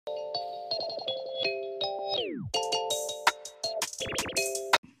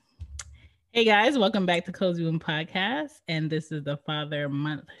Hey guys, welcome back to Cozy Womb Podcast. And this is the Father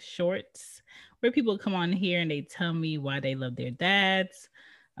Month Shorts, where people come on here and they tell me why they love their dads,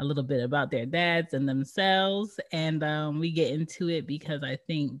 a little bit about their dads and themselves. And we get into it because I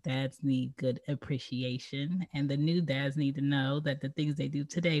think dads need good appreciation. And the new dads need to know that the things they do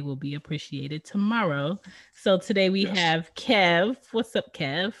today will be appreciated tomorrow. So today we have Kev. What's up,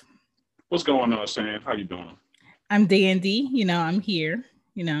 Kev? What's going on, Sam? How you doing? I'm Dandy. I'm here.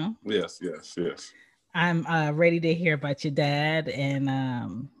 Yes. I'm ready to hear about your dad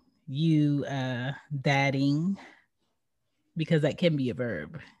and you dadding, because that can be a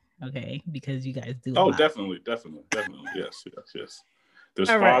verb, okay? Because you guys do. Oh, definitely. Yes. There's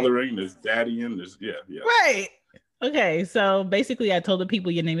All fathering, there's daddying, there's yeah. Right. Okay, so basically, I told the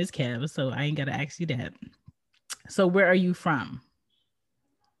people your name is Kev, so I ain't gotta ask you that. So where are you from?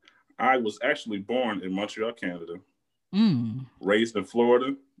 I was actually born in Montreal, Canada. Raised in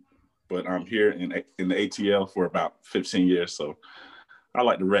Florida, but I'm here in the ATL for about 15 years. So I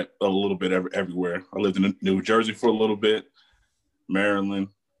like to rep a little bit everywhere. I lived in New Jersey for a little bit, Maryland.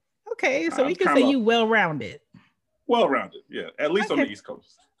 Okay, so we can say you well-rounded. Well-rounded, yeah. At least on the East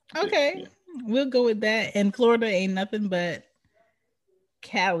Coast. Okay, yeah. We'll go with that. And Florida ain't nothing but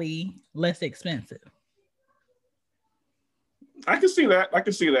Cali less expensive. I can see that.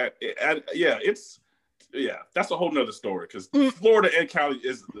 That's a whole nother story because Florida and Cali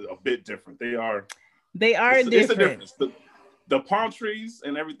is a bit different. They are different. It's a difference. The palm trees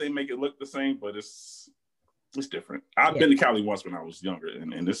and everything make it look the same, but it's different. I've been to Cali once when I was younger,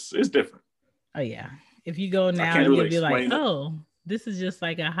 and it's different. Oh yeah. If you go now, you'll be like, oh, this is just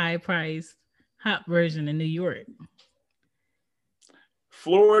like a high-priced hot version in New York.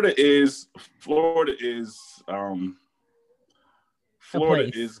 Florida is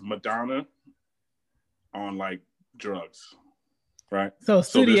Madonna on like drugs, right? So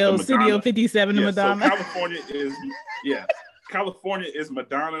Studio 57 to Madonna. So California is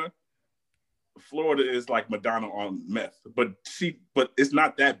Madonna. Florida is like Madonna on meth, but it's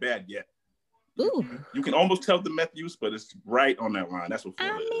not that bad yet. Ooh. You can almost tell the meth use, but it's right on that line. That's what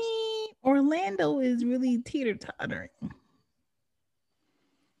Florida is. Orlando is really teeter-tottering.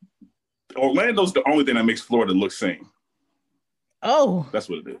 Orlando's the only thing that makes Florida look sane. Oh. That's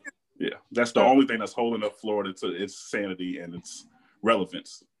what it is. Yeah, that's the only thing that's holding up Florida to its sanity and its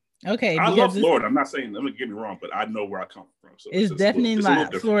relevance. Okay, I love Florida. I'm not saying, let me get me wrong, but I know where I come from. So it's definitely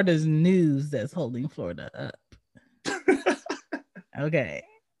not Florida's news that's holding Florida up. Okay,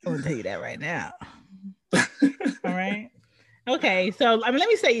 I'm gonna tell you that right now. All right. Okay, so let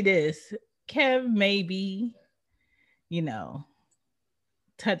me say this: Kev may be,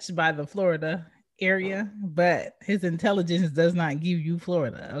 touched by the Florida area, but his intelligence does not give you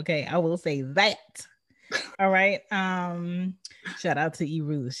Florida. Okay, I will say that. All right. Shout out to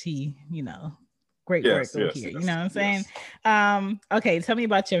E-Ruth. She, great work over here. You know what I'm saying? Yes. Okay, tell me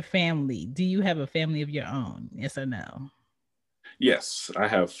about your family. Do you have a family of your own? Yes or no? Yes, I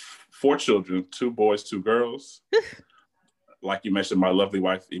have 4 children, 2 boys, 2 girls. Like you mentioned, my lovely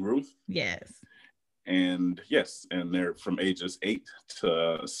wife, E-Ruth. Yes. And they're from ages 8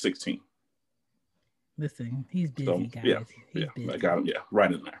 to 16. Listen, he's busy, guys. He's busy. I got him. Yeah,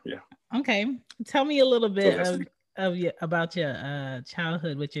 right in there. Yeah. Okay, tell me a little bit about your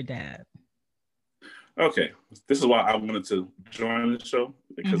childhood with your dad. Okay, this is why I wanted to join the show,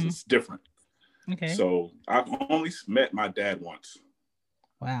 because it's different. Okay. So I've only met my dad once.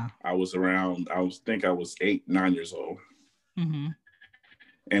 Wow. I was 8, 9 years old. Mm-hmm.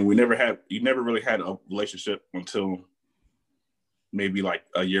 And you never really had a relationship until maybe like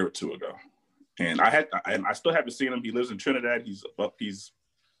a year or 2 ago. And I still haven't seen him. He lives in Trinidad. He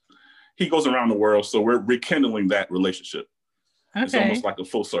goes around the world. So we're rekindling that relationship. Okay. It's almost like a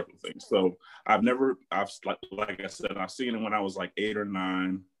full circle thing. So like I said, I've seen him when I was like 8 or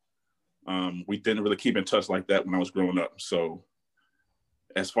 9. We didn't really keep in touch like that when I was growing up. So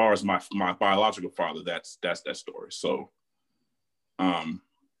as far as my biological father, that's that story. So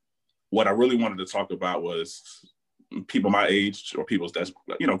what I really wanted to talk about was people my age, or people that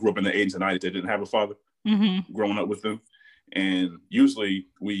grew up in the 80s and 90s that didn't have a father, growing up with them. And usually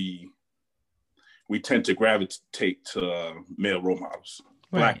we tend to gravitate to male role models,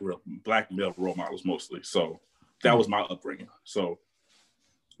 right. black male role models mostly. So that was my upbringing. So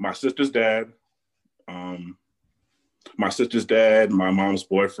my sister's dad, my mom's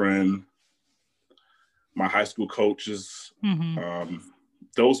boyfriend, my high school coaches,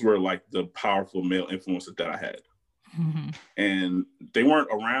 those were like the powerful male influences that I had. Mm-hmm. And they weren't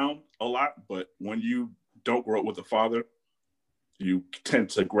around a lot, but when you don't grow up with a father, you tend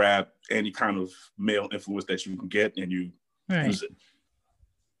to grab any kind of male influence that you can get and you use it.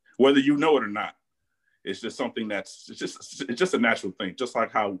 whether you know it or not. It's just something it's just a natural thing. Just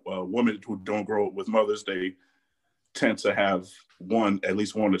like how women who don't grow up with mothers, they tend to have at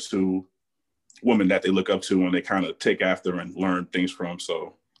least one or two women that they look up to and they kind of take after and learn things from.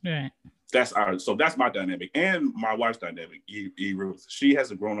 So right. That's my dynamic, and my wife's dynamic. Ruth, she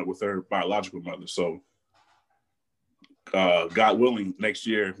hasn't grown up with her biological mother, so God willing, next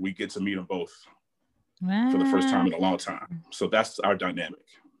year we get to meet them both for the first time in a long time. So that's our dynamic.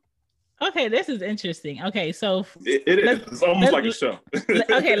 Okay, this is interesting. Okay, so it is. It's almost like a show.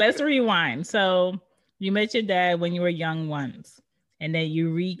 Okay, let's rewind. So you met your dad when you were young once, and then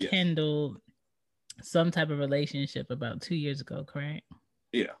you rekindled some type of relationship about 2 years ago, correct?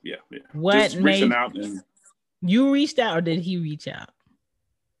 Yeah. What just made reaching out you reached out, or did he reach out?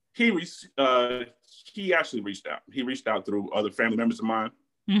 He actually reached out. He reached out through other family members of mine,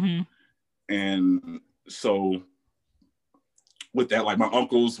 and so with that, like my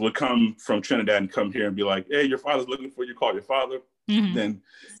uncles would come from Trinidad and come here and be like, "Hey, your father's looking for you. Call your father." Then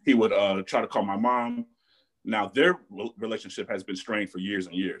he would try to call my mom. Now their relationship has been strained for years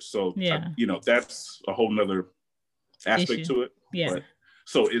and years. So that's a whole nother aspect to it. Yeah. But,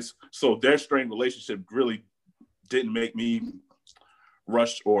 so their strained relationship really didn't make me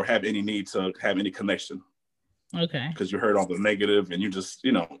rush or have any need to have any connection. Okay. Because you heard all the negative and you just,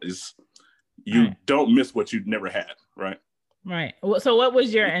 don't miss what you've never had, right? Right. So what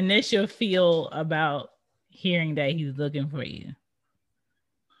was your initial feel about hearing that he's looking for you?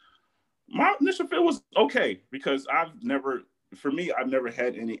 My initial feel was okay, because I've never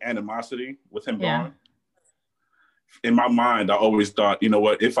had any animosity with him gone. In my mind, I always thought, you know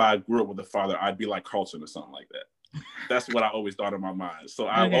what, if I grew up with a father, I'd be like Carlton or something like that. That's what I always thought in my mind. So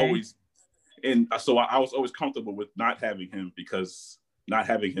I was always comfortable with not having him, because not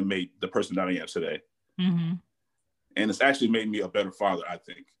having him made the person that I am today. And it's actually made me a better father, I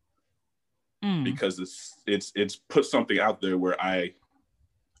think, because it's put something out there where I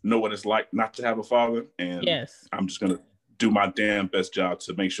know what it's like not to have a father, and I'm just gonna do my damn best job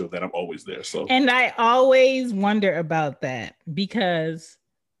to make sure that I'm always there. So, and I always wonder about that, because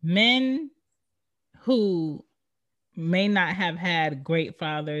men who may not have had great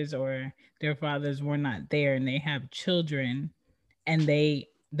fathers, or their fathers were not there, and they have children, and they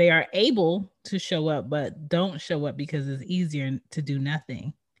are able to show up, but don't show up because it's easier to do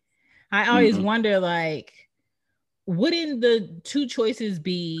nothing. I always wonder, like, wouldn't the two choices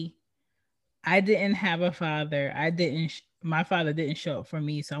be, I didn't have a father, my father didn't show up for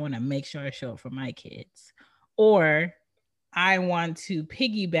me, so I want to make sure I show up for my kids, or I want to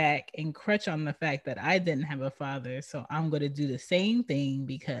piggyback and crutch on the fact that I didn't have a father, so I'm going to do the same thing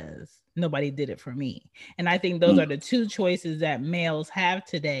because nobody did it for me. And I think those are the two choices that males have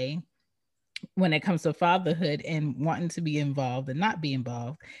today when it comes to fatherhood and wanting to be involved and not be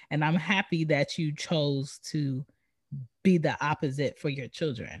involved. And I'm happy that you chose to be the opposite for your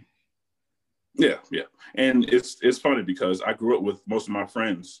children. Yeah. And it's funny because I grew up with most of my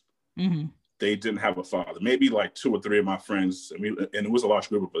friends. They didn't have a father. Maybe like 2 or 3 of my friends, and it was a large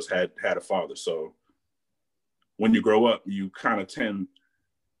group of us, had a father. So when you grow up, you kind of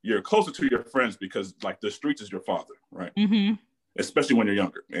you're closer to your friends because, like, the streets is your father, right? Especially when you're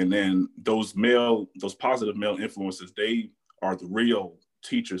younger. And then those positive male influences, they are the real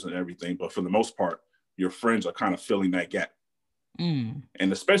teachers and everything. But for the most part, your friends are kind of filling that gap. And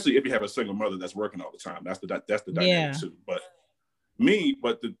especially if you have a single mother that's working all the time, that's the dynamic too. But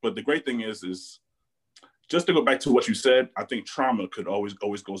the great thing is just to go back to what you said, I think trauma could always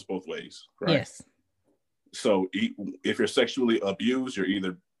goes both ways, right? Yes. So if you're sexually abused, you're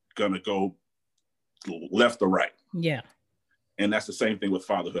either gonna go left or right. Yeah. And that's the same thing with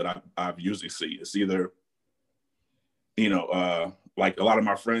fatherhood. I've usually see it's either, like a lot of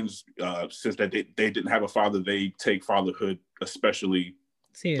my friends, since that they didn't have a father, they take fatherhood especially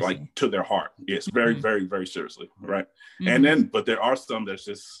seriously, like, to their heart. Yes, very, very, very seriously, right? And then, but there are some that's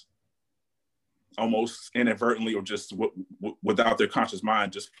just almost inadvertently or just without their conscious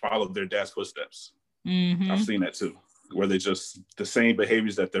mind just follow their dad's footsteps. I've seen that too, where they just the same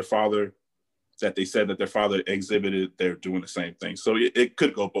behaviors that they said that their father exhibited, they're doing the same thing. So it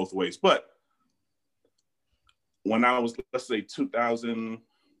could go both ways. But when I was, let's say 2010,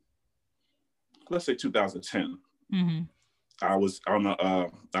 I was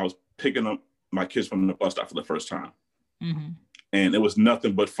picking up my kids from the bus stop for the first time. And it was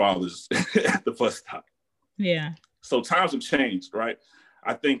nothing but fathers at the bus stop. Yeah. So times have changed, right?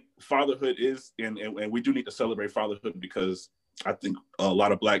 I think fatherhood is, and we do need to celebrate fatherhood, because I think a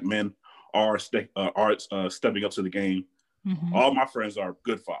lot of Black men are stepping up to the game. All my friends are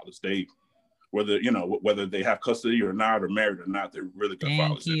good fathers. They whether they have custody or not, or married or not, they're really good Thank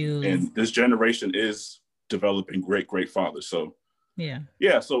fathers. you. And this generation is developing great fathers. So yeah.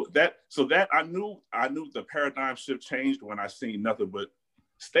 So that I knew the paradigm shift changed when I seen nothing but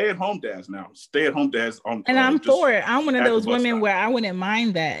stay-at-home dads now. Stay-at-home dads on. And I'm for it. I'm one of those women stop. where I wouldn't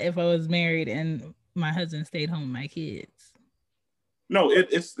mind that if I was married and my husband stayed home with my kids. No,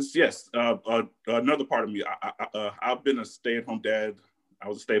 it's yes. Another part of me. I've been a stay-at-home dad. I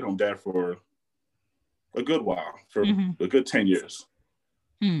was a stay-at-home dad for a good while, for a good 10 years.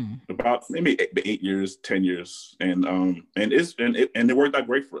 About maybe 8 years, 10 years, and it worked out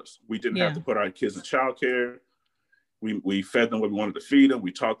great for us. We didn't have to put our kids in childcare. We fed them what we wanted to feed them.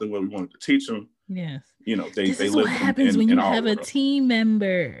 We taught them what we wanted to teach them. Yes, this is what happens when you have a team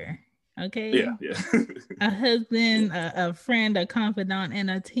member. Okay. Yeah. A husband, a friend, a confidant, and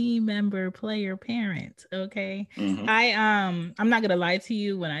a team member, player, parent. Okay. I'm not gonna lie to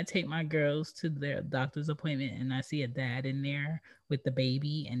you. When I take my girls to their doctor's appointment and I see a dad in there with the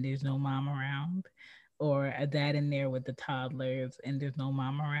baby and there's no mom around, or a dad in there with the toddlers and there's no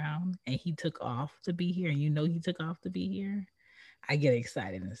mom around, and he took off to be here, and he took off to be here, I get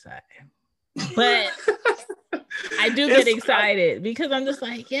excited inside. But I do get excited because I'm just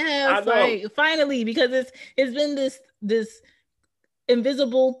like, yes, like finally, because it's been this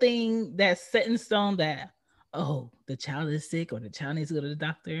invisible thing that's set in stone that, oh, the child is sick or the child needs to go to the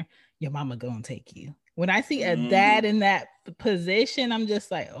doctor, your mama gonna take you. When I see a dad in that position, I'm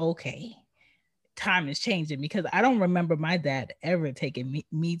just like, okay, time is changing, because I don't remember my dad ever taking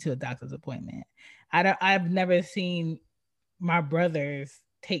me to a doctor's appointment. I've never seen my brothers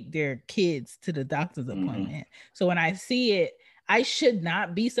take their kids to the doctor's appointment. So when I see it, I should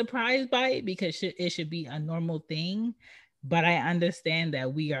not be surprised by it, because it should be a normal thing. But I understand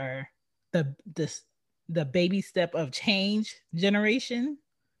that we are the baby step of change generation.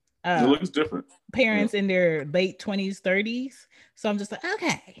 It looks different. Parents in their late 20s, 30s. So I'm just like,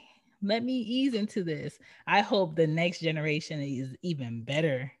 okay, let me ease into this. I hope the next generation is even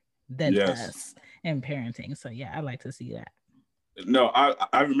better than us in parenting. So yeah, I like to see that. No,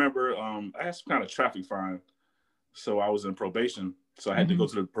 I remember I had some kind of traffic fine. So I was in probation. So I had to go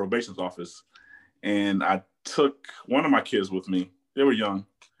to the probation's office. And I took one of my kids with me. They were young.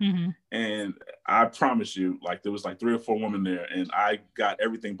 And I promise you, like, there was like 3 or 4 women there, and I got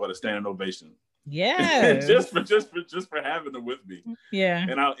everything but a standing ovation. Yeah. just for having them with me. Yeah.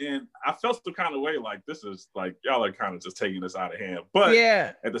 And I felt some kind of way, like, this is like, y'all are kind of just taking this out of hand. But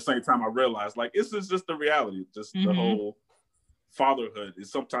at the same time, I realized, like, this is just the reality. Just the whole fatherhood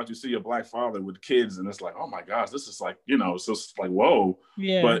is, sometimes you see a Black father with kids and it's like, oh my gosh, this is like, it's just like, whoa.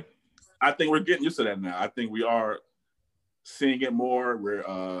 Yeah. But I think we're getting used to that now. I think we are seeing it more.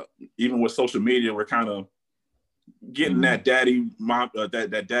 We're even with social media, we're kind of getting that daddy mom,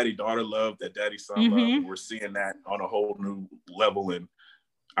 that daddy daughter love, that daddy son love. And we're seeing that on a whole new level. And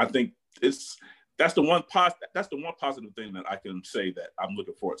I think that's the one positive thing that I can say that I'm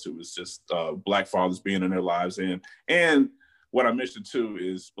looking forward to, is just Black fathers being in their lives. And what I mentioned too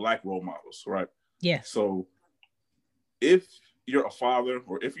is Black role models, right? Yeah. So if you're a father,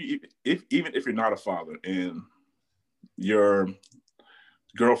 or even if you're not a father, and your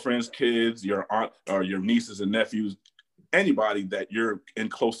girlfriend's kids, your aunt or your nieces and nephews, anybody that you're in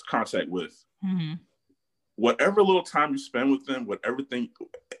close contact with, whatever little time you spend with them,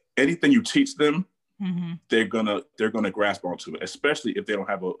 anything you teach them, they're gonna grasp onto it, especially if they don't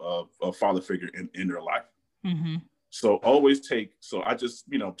have a father figure in their life. So I just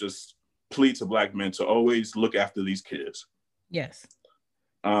plead to Black men to always look after these kids. Yes.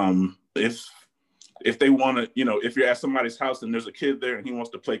 If they want to, if you're at somebody's house and there's a kid there and he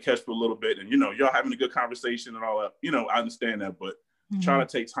wants to play catch for a little bit, and y'all having a good conversation and all that, I understand that, but try to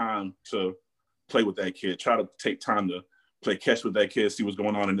take time to play with that kid. Try to take time to play catch with that kid, see what's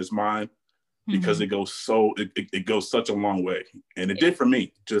going on in his mind, because it goes such a long way. And it did for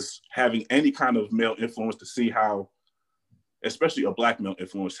me, just having any kind of male influence, to see how, especially a Black male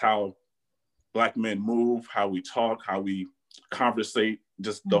influence, how Black men move, how we talk, how we conversate,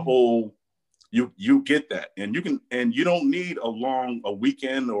 just the whole, you get that. And you don't need a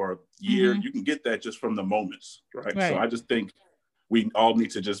weekend or a year. You can get that just from the moments, right? So I just think we all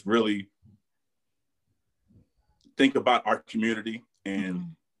need to just really think about our community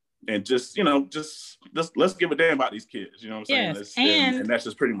and just let's give a damn about these kids. You know what I'm saying? And that's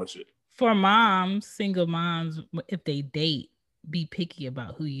just pretty much it. For moms, single moms, if they date, be picky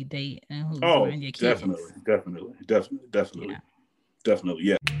about who you date and who's around your kids. Definitely,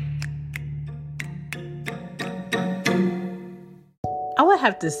 yeah. I would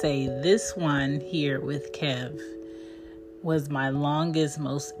have to say this one here with Kev, was my longest,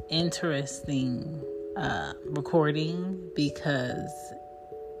 most interesting recording because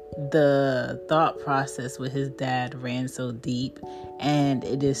the thought process with his dad ran so deep, and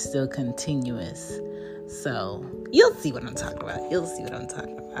it is still continuous. So you'll see what I'm talking about.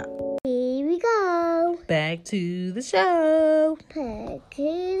 Here we go. Back to the show.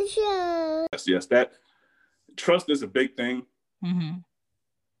 Yes, that trust is a big thing. Mm-hmm.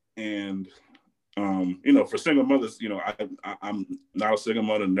 And for single mothers, I'm not a single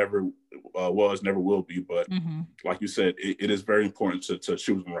mother, never was, never will be. But like you said, it is very important to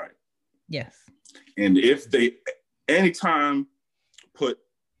choose them right. Yes. And if they anytime put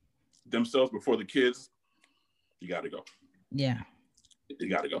themselves before the kids, you got to go. Yeah. You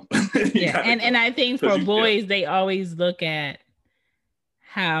got to go. And I think for boys, they always look at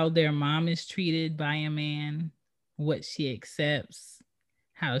how their mom is treated by a man, what she accepts,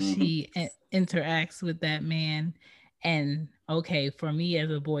 how she interacts with that man. And okay, for me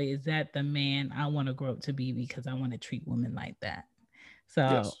as a boy, is that the man I want to grow up to be, because I want to treat women like that.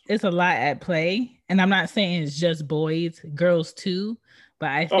 So It's a lot at play. And I'm not saying it's just boys, girls too. But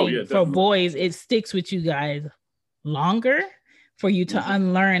I think for boys, it sticks with you guys longer for you to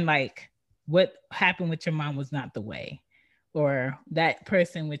unlearn, like, what happened with your mom was not the way, or that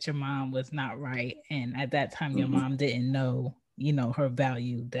person with your mom was not right. And at that time, your mom didn't know, her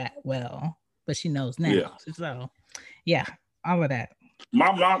value that well, but she knows now. Yeah. So yeah, all of that.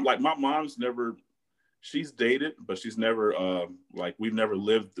 My mom's never, she's dated, but she's never, we've never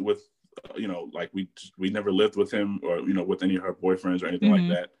lived with, we never lived with him or, with any of her boyfriends or anything like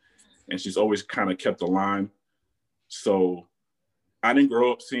that. And she's always kind of kept the line. So I didn't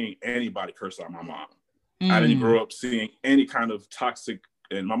grow up seeing anybody curse out my mom. I didn't grow up seeing any kind of toxic,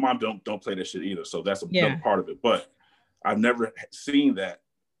 and my mom don't play that shit either. So that's another part of it. But I've never seen that.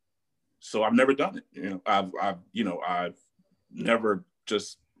 So I've never done it. I've never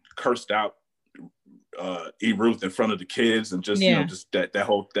just cursed out E. Ruth in front of the kids and just just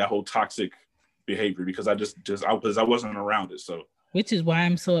that whole toxic behavior, because I wasn't around it. So which is why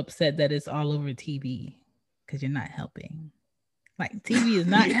I'm so upset that it's all over TV, because you're not helping. Like, TV is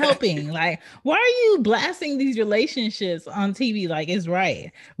not helping. Like, why are you blasting these relationships on TV? Like, it's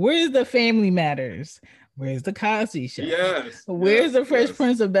right. Where's the Family Matters? Where's the Cosby Show? Yes. Where's the Fresh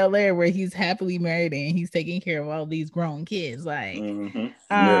Prince of Bel-Air, where he's happily married and he's taking care of all these grown kids? Like,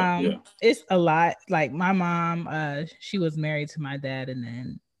 it's a lot. Like, my mom, she was married to my dad, and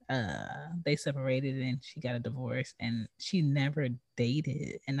then they separated and she got a divorce, and she never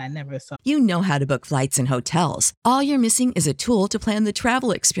dated, and I never saw. You know how to book flights and hotels. All you're missing is a tool to plan the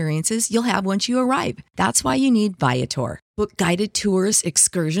travel experiences you'll have once you arrive. That's why you need Viator. Book guided tours,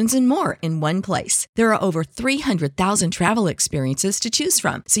 excursions, and more in one place. There are over 300,000 travel experiences to choose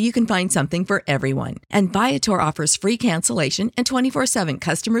from, so you can find something for everyone. And Viator offers free cancellation and 24/7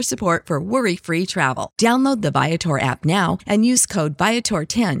 customer support for worry-free travel. Download the Viator app now and use code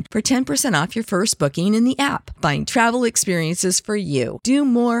Viator10 for 10% off your first booking in the app. Find travel experiences for you. Do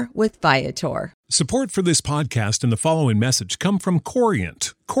more with Viator. Support for this podcast and the following message come from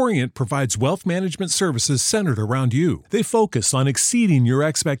Corient. Corient provides wealth management services centered around you. They focus on exceeding your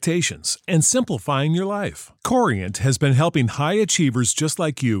expectations and simplifying your life. Corient has been helping high achievers just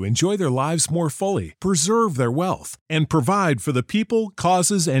like you enjoy their lives more fully, preserve their wealth, and provide for the people,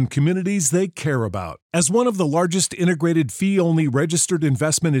 causes, and communities they care about. As one of the largest integrated fee-only registered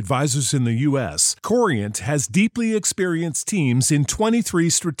investment advisors in the U.S., Corient has deeply experienced teams in 23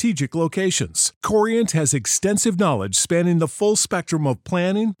 strategic locations. Corient has extensive knowledge spanning the full spectrum of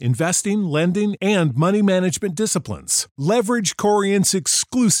planning, investing, lending, and money management disciplines. Leverage Corient's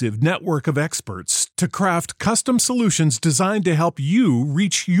exclusive network of experts to craft custom solutions designed to help you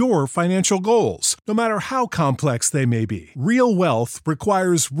reach your financial goals, no matter how complex they may be. Real wealth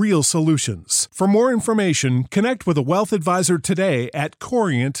requires real solutions. For more information, connect with a wealth advisor today at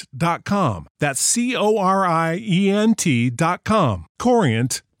Corient.com. That's Corient.com.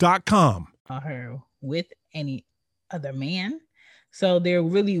 Corient.com. Her with any other man. So there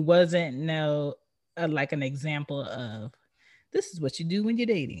really wasn't no like an example of, this is what you do when you're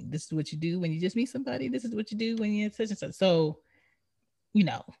dating. This is what you do when you just meet somebody. This is what you do when you're such and such. So,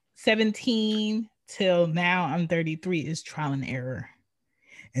 17 till now, I'm 33, is trial and error.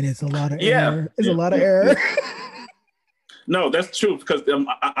 And it's a lot of error. It's a lot of error. No, that's true. Because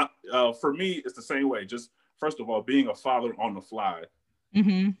for me, it's the same way. Just first of all, being a father on the fly.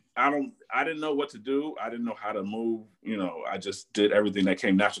 I didn't know what to do. I didn't know how to move. I just did everything that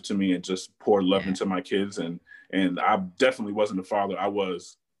came natural to me and just poured love into my kids. And I definitely wasn't the father I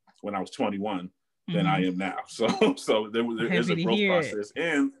was when I was 21 than I am now. So there is a growth process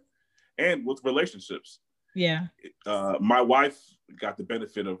and with relationships. Yeah. My wife got the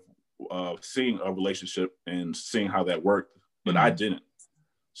benefit of seeing a relationship and seeing how that worked, but I didn't.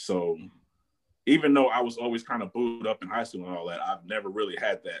 So even though I was always kind of booed up in high school and all that, I've never really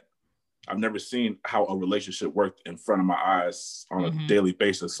had that. I've never seen how a relationship worked in front of my eyes on a daily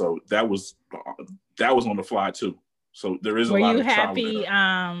basis. So that was on the fly too. So there is a lot of trial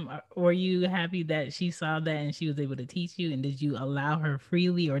and error. Were you happy that she saw that and she was able to teach you? And did you allow her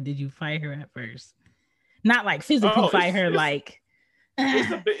freely, or did you fight her at first? Not like physically fight her, like.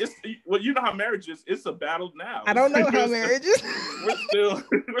 Well, you know how marriage is. It's a battle now. I don't know how marriage is.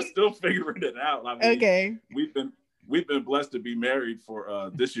 We're still figuring it out. I mean, okay. We've been blessed to be married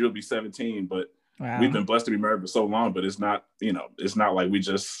for this year will be 17, but wow. We've been blessed to be married for so long. But it's not like we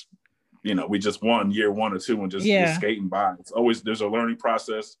just won year 1 or 2 and just skating by. It's always, there's a learning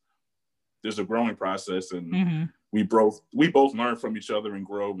process, there's a growing process, and we both learn from each other and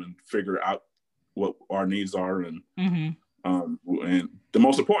grow and figure out what our needs are. And and the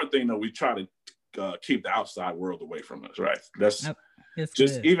most important thing, though, we try to keep the outside world away from us, right? That's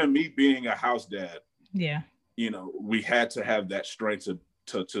just good. Even me being a house dad. Yeah. We had to have that strength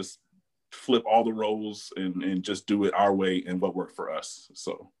to just flip all the roles and just do it our way and what worked for us.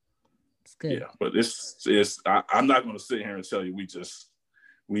 So it's good. Yeah, but I'm not going to sit here and tell you we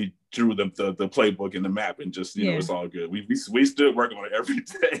drew the playbook and the map and just it's all good. We still working on it every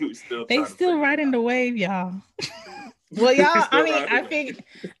day. They still riding the wave, y'all. Well, y'all, I mean, I think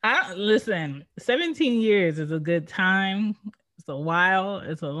listen, 17 years is a good time. It's a while.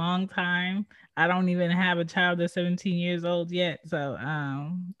 It's a long time. I don't even have a child that's 17 years old yet. So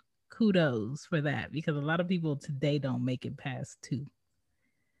kudos for that, because a lot of people today don't make it past 2.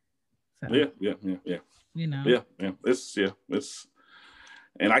 So, yeah. It's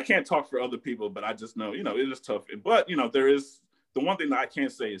and I can't talk for other people, but I just know, it is tough. But, there is the one thing that I can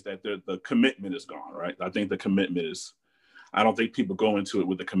say is that the commitment is gone, right? I think the commitment is, I don't think people go into it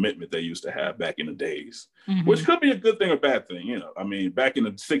with the commitment they used to have back in the days, which could be a good thing or bad thing. I mean, back in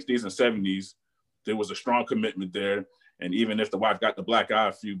the 60s and 70s, there was a strong commitment there. And even if the wife got the black eye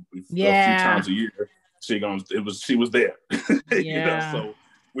a few times a year, she was there. So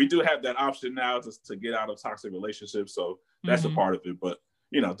we do have that option now to get out of toxic relationships. So that's a part of it. But,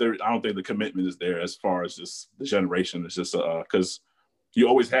 I don't think the commitment is there as far as just the generation. It's just because you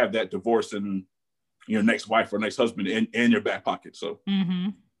always have that divorce and your next wife or next husband in your back pocket. So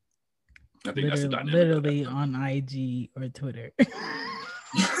I think that's the dynamic. Literally on IG or Twitter.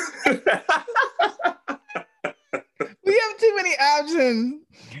 We have too many options,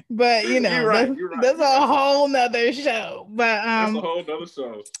 but you're right. That's a whole nother show. But that's a whole nother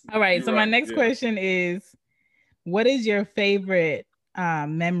show. All right. So my next question is, what is your favorite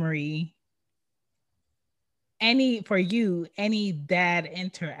memory? Any dad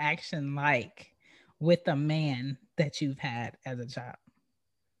interaction like with a man that you've had as a child?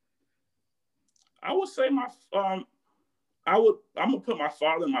 I would say I'm gonna put my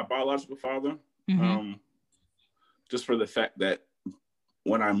father, my biological father, just for the fact that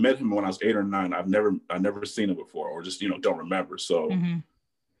when I met him when I was 8 or 9, I've never seen him before, or just don't remember. So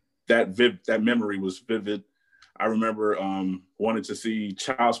that memory was vivid. I remember wanting to see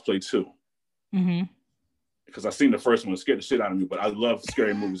Child's Play 2. Because I seen the first one, it scared the shit out of me, but I loved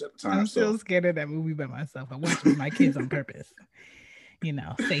scary movies at the time. I'm still scared of that movie by myself. I watch it with my kids on purpose.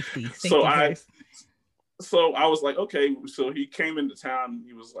 Safety So I was like, okay. So he came into town.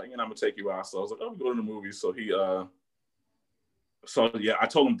 He was like, I'm gonna take you out. So I was like, I'm going to the movie. So I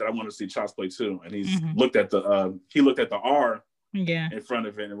told him that I wanted to see Child's Play 2, and he looked at the R in front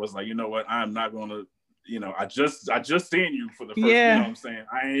of it and was like, you know what? I'm not gonna. I just seen you for the first. You know what I'm saying?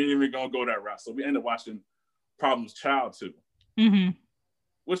 I ain't even gonna go that route. So we ended up watching Problems Child 2,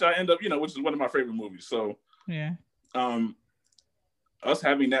 which I end up, which is one of my favorite movies. So us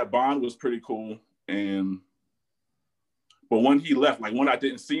having that bond was pretty cool. But when he left, like when I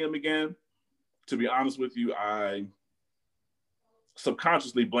didn't see him again, to be honest with you, I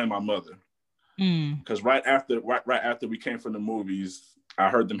subconsciously blame my mother, because right after we came from the movies, I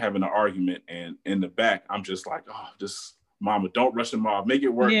heard them having an argument, and in the back, I'm just like, oh, just mama, don't rush him off, make it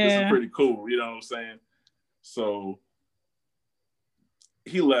work. This is pretty cool, you know what I'm saying? So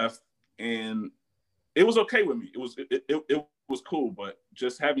he left, and it was okay with me. It was cool, but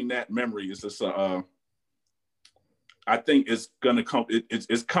just having that memory is just I think it's gonna come.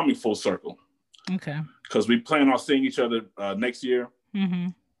 It's coming full circle. Okay. Because we plan on seeing each other next year,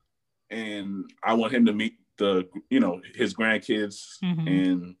 and I want him to meet his grandkids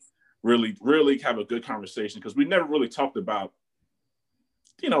and really have a good conversation, because we never really talked about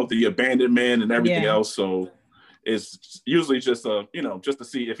the abandonment and everything else. So it's usually just just to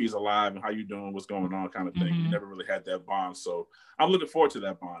see if he's alive and how you doing, what's going on, kind of thing. Mm-hmm. We never really had that bond, so I'm looking forward to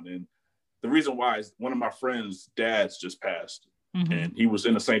that bond. And the reason why is one of my friends' dads just passed, Mm-hmm. and he was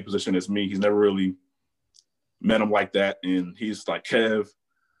in the same position as me. He's never really met him like that, and he's like, Kev,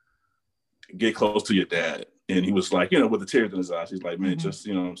 get close to your dad. And he was like, with the tears in his eyes, he's like, man, Mm-hmm. just,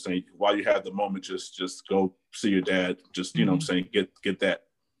 what I'm saying, while you have the moment, just go see your dad. Just, what I'm saying, get that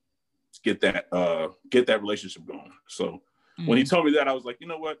relationship going. So when he told me that, I was like, you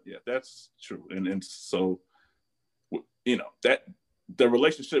know what? Yeah, that's true. And so, that the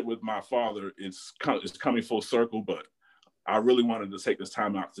relationship with my father is coming full circle, but I really wanted to take this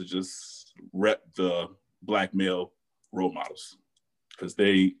time out to just rep the Black male role models, because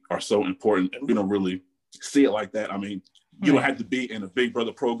they are so important, and we don't really see it like that. I mean, you don't have to be in a Big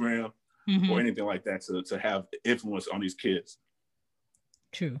Brother program or anything like that to have influence on these kids.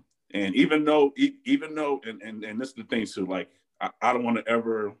 True. And even though, and this is the thing too, like, I don't want to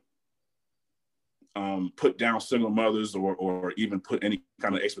ever put down single mothers or even put any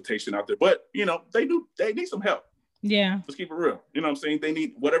kind of expectation out there, but they need some help. Yeah. Let's keep it real. You know what I'm saying? They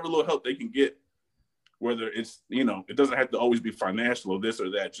need whatever little help they can get, whether it's, it doesn't have to always be financial or this or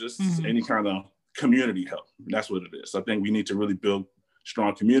that, just any kind of community help. That's what it is. I think we need to really build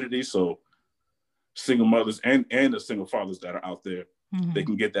strong communities so single mothers and the single fathers that are out there, they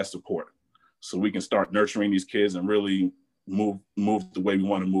can get that support, so we can start nurturing these kids and really move the way we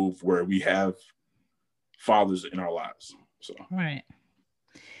want to move, where we have fathers in our lives. So right.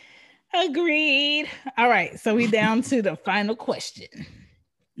 Agreed. All right. So we down to the final question.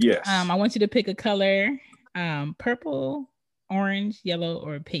 Yes. I want you to pick a color, purple, orange, yellow,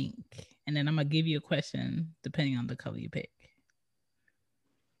 or pink. And then I'm going to give you a question depending on the color you pick.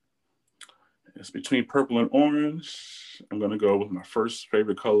 It's between purple and orange. I'm going to go with my first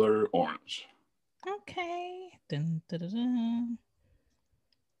favorite color, orange. Okay. Dun, dun, dun, dun.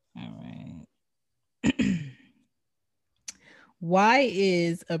 All right. Why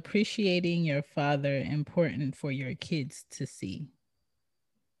is appreciating your father important for your kids to see?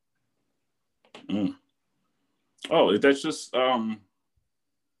 Oh, that's just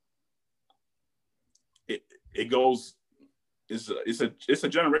it goes. It's a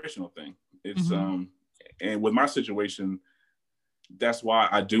generational thing. It's and with my situation, that's why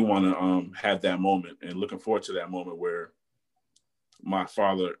I do want to have that moment, and looking forward to that moment where my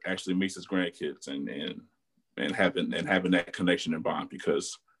father actually meets his grandkids and having that connection and bond,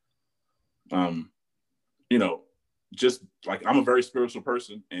 because just like, I'm a very spiritual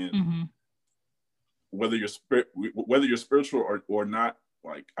person, and whether you're spiritual or not,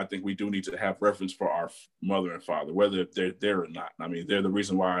 like, I think we do need to have reference for our mother and father, whether they're there or not. I mean, they're the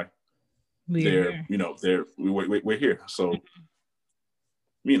reason why we're here. So,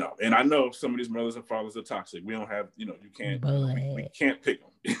 and I know some of these mothers and fathers are toxic. We don't have, we can't pick them.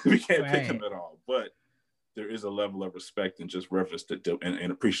 We can't pick them at all. But there is a level of respect and just reverence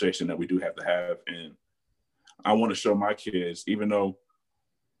and appreciation that we do have to have. And I want to show my kids, even though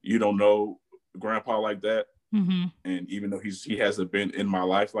you don't know grandpa like that, and even though he hasn't been in my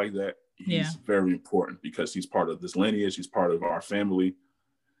life like that, he's very important, because he's part of this lineage. He's part of our family.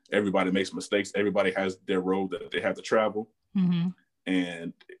 Everybody makes mistakes. Everybody has their road that they have to travel.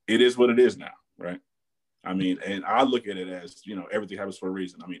 And it is what it is now, right? I mean, and I look at it as, everything happens for a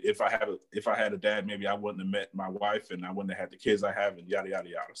reason. I mean, if I had a dad, maybe I wouldn't have met my wife, and I wouldn't have had the kids I have, and yada, yada,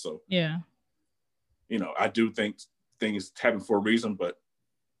 yada. So, I do think things happen for a reason, but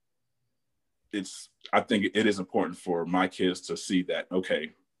I think it is important for my kids to see that,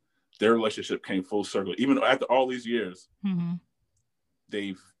 okay, their relationship came full circle. Even after all these years,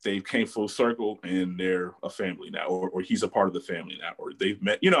 they've came full circle, and they're a family now, or he's a part of the family now, or they've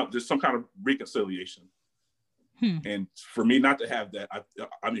met, there's some kind of reconciliation. And for me not to have that,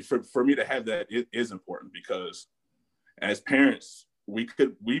 I mean, for me to have that, it is important, because as parents, we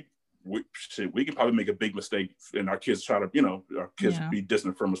can probably make a big mistake, and our kids try to, our kids be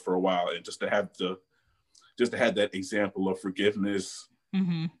distant from us for a while, and just to have that example of forgiveness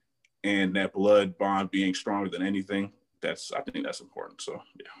and that blood bond being stronger than anything, I think that's important. So,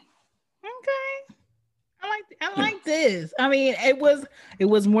 yeah. Okay. I like this. I mean, it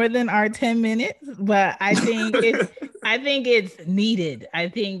was more than our 10 minutes, but I think it's needed. I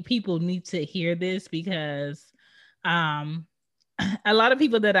think people need to hear this, because a lot of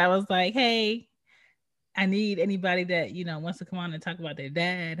people that I was like, hey, I need anybody that, wants to come on and talk about their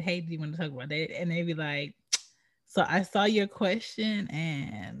dad. Hey, do you want to talk about that? And they'd be like, so I saw your question,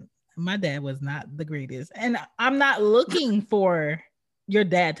 and my dad was not the greatest. And I'm not looking for your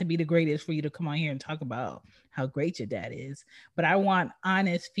dad to be the greatest for you to come on here and talk about how great your dad is. But I want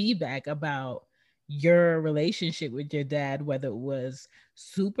honest feedback about your relationship with your dad, whether it was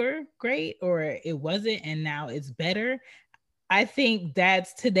super great or it wasn't, and now it's better. I think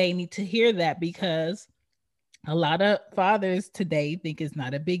dads today need to hear that, because a lot of fathers today think it's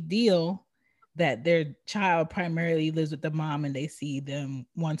not a big deal that their child primarily lives with the mom and they see them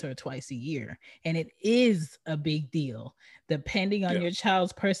once or twice a year. And it is a big deal. Depending on your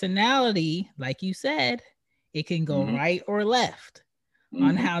child's personality, like you said, it can go right or left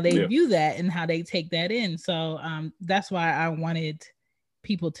on how they view that and how they take that in. So that's why I wanted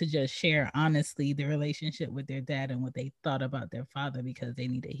people to just share honestly the relationship with their dad and what they thought about their father, because they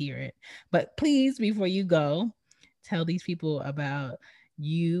need to hear it. But please, before you go, tell these people about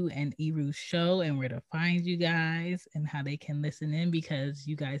you and Iruth's show and where to find you guys and how they can listen in, because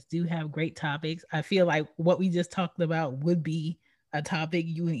you guys do have great topics. I feel like what we just talked about would be a topic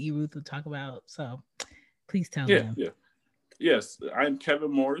you and Iruth would talk about. So please tell them. Yes, I'm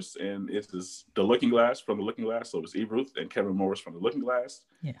Kevin Morris, and it is The Looking Glass from The Looking Glass. So it's Iruth and Kevin Morris from The Looking Glass.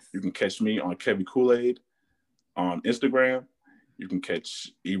 Yes. You can catch me on Kevin Kool-Aid on Instagram. You can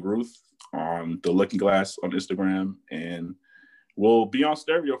catch Iruth on The Looking Glass on Instagram. And we'll be on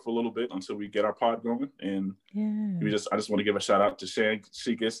stereo for a little bit until we get our pod going. And I just want to give a shout out to Shan.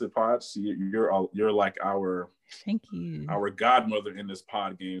 She gets the pod. You're like our godmother in this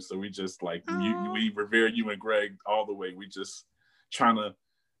pod game. So we just like we revere you and Greg all the way. We just trying to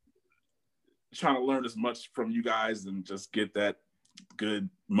learn as much from you guys and just get that good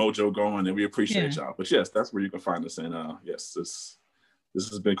mojo going. And we appreciate y'all. But yes, that's where you can find us. And yes, this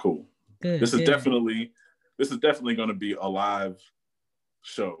has been cool. This is definitely going to be a live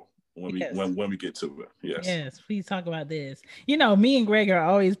show when we get to it. Yes, please talk about this. You know, me and Greg are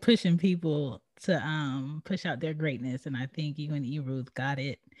always pushing people to push out their greatness, and I think you and Iruth got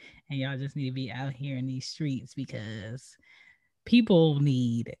it, and y'all just need to be out here in these streets because people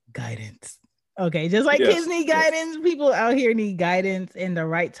need guidance. Okay, just like kids need guidance, people out here need guidance, and the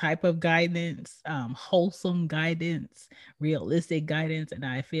right type of guidance, wholesome guidance, realistic guidance, and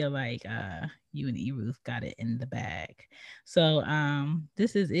I feel like you and Iruth got it in the bag. So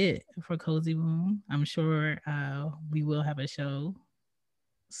this is it for Cozy Womb. I'm sure we will have a show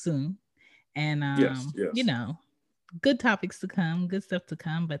soon, and you know, good topics to come, good stuff to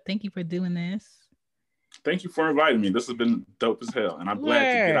come. But thank you for doing this. Thank you for inviting me. This has been dope as hell, and I'm glad to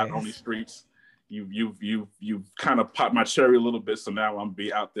get out on these streets. You've kind of popped my cherry a little bit, so now I'm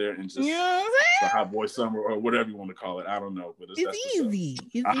be out there and just the hot boy summer or whatever you want to call it. I don't know, but it's easy.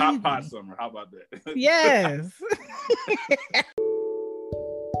 It's a hot pot summer. How about that? Yes.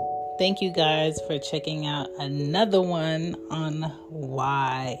 Thank you guys for checking out another one on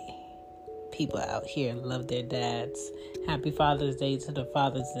why people out here love their dads. Happy Father's Day to the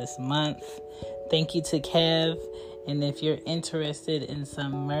fathers this month. Thank you to Kev. And if you're interested in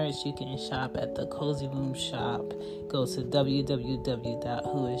some merch, you can shop at the Cozy Womb shop. Go to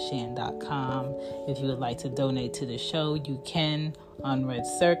www.whoisshan.com. If you would like to donate to the show, you can on Red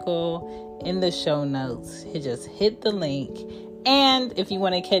Circle in the show notes. Just hit the link. And if you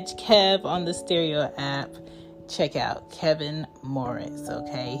want to catch Kev on the Stereo app, check out Kevin Morris,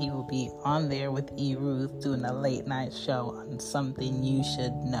 okay? He will be on there with Iruth doing a late night show on Something You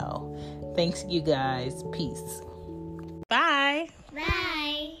Should Know. Thanks, you guys. Peace. Bye.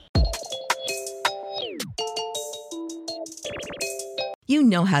 Bye. You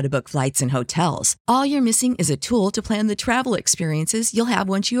know how to book flights and hotels. All you're missing is a tool to plan the travel experiences you'll have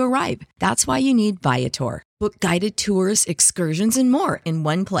once you arrive. That's why you need Viator. Book guided tours, excursions, and more in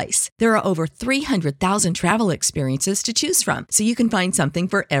one place. There are over 300,000 travel experiences to choose from, so you can find something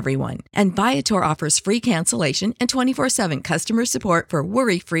for everyone. And Viator offers free cancellation and 24/7 customer support for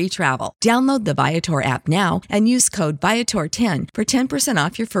worry-free travel. Download the Viator app now and use code Viator10 for 10%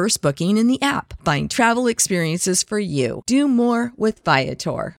 off your first booking in the app. Find travel experiences for you. Do more with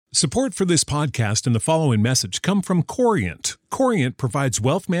Viator. Support for this podcast and the following message come from Corient. Corient provides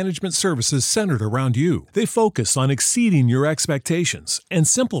wealth management services centered around you. They focus on exceeding your expectations and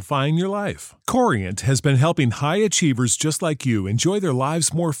simplifying your life. Corient has been helping high achievers just like you enjoy their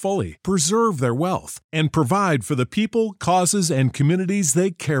lives more fully, preserve their wealth, and provide for the people, causes, and communities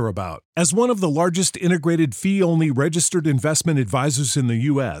they care about. As one of the largest integrated fee-only registered investment advisors in the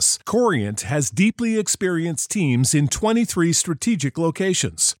U.S., Corient has deeply experienced teams in 23 strategic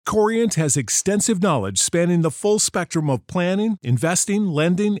locations. Corient has extensive knowledge spanning the full spectrum of planning, investing,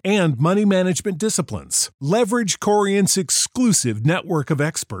 lending, and money management disciplines. Leverage Corient's exclusive network of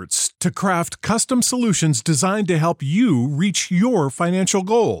experts to craft custom solutions designed to help you reach your financial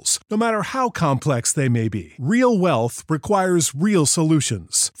goals, no matter how complex they may be. Real wealth requires real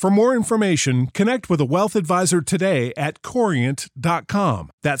solutions. For more information, connect with a wealth advisor today at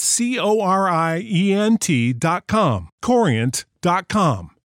Corient.com. That's Corient.com. Corient.com.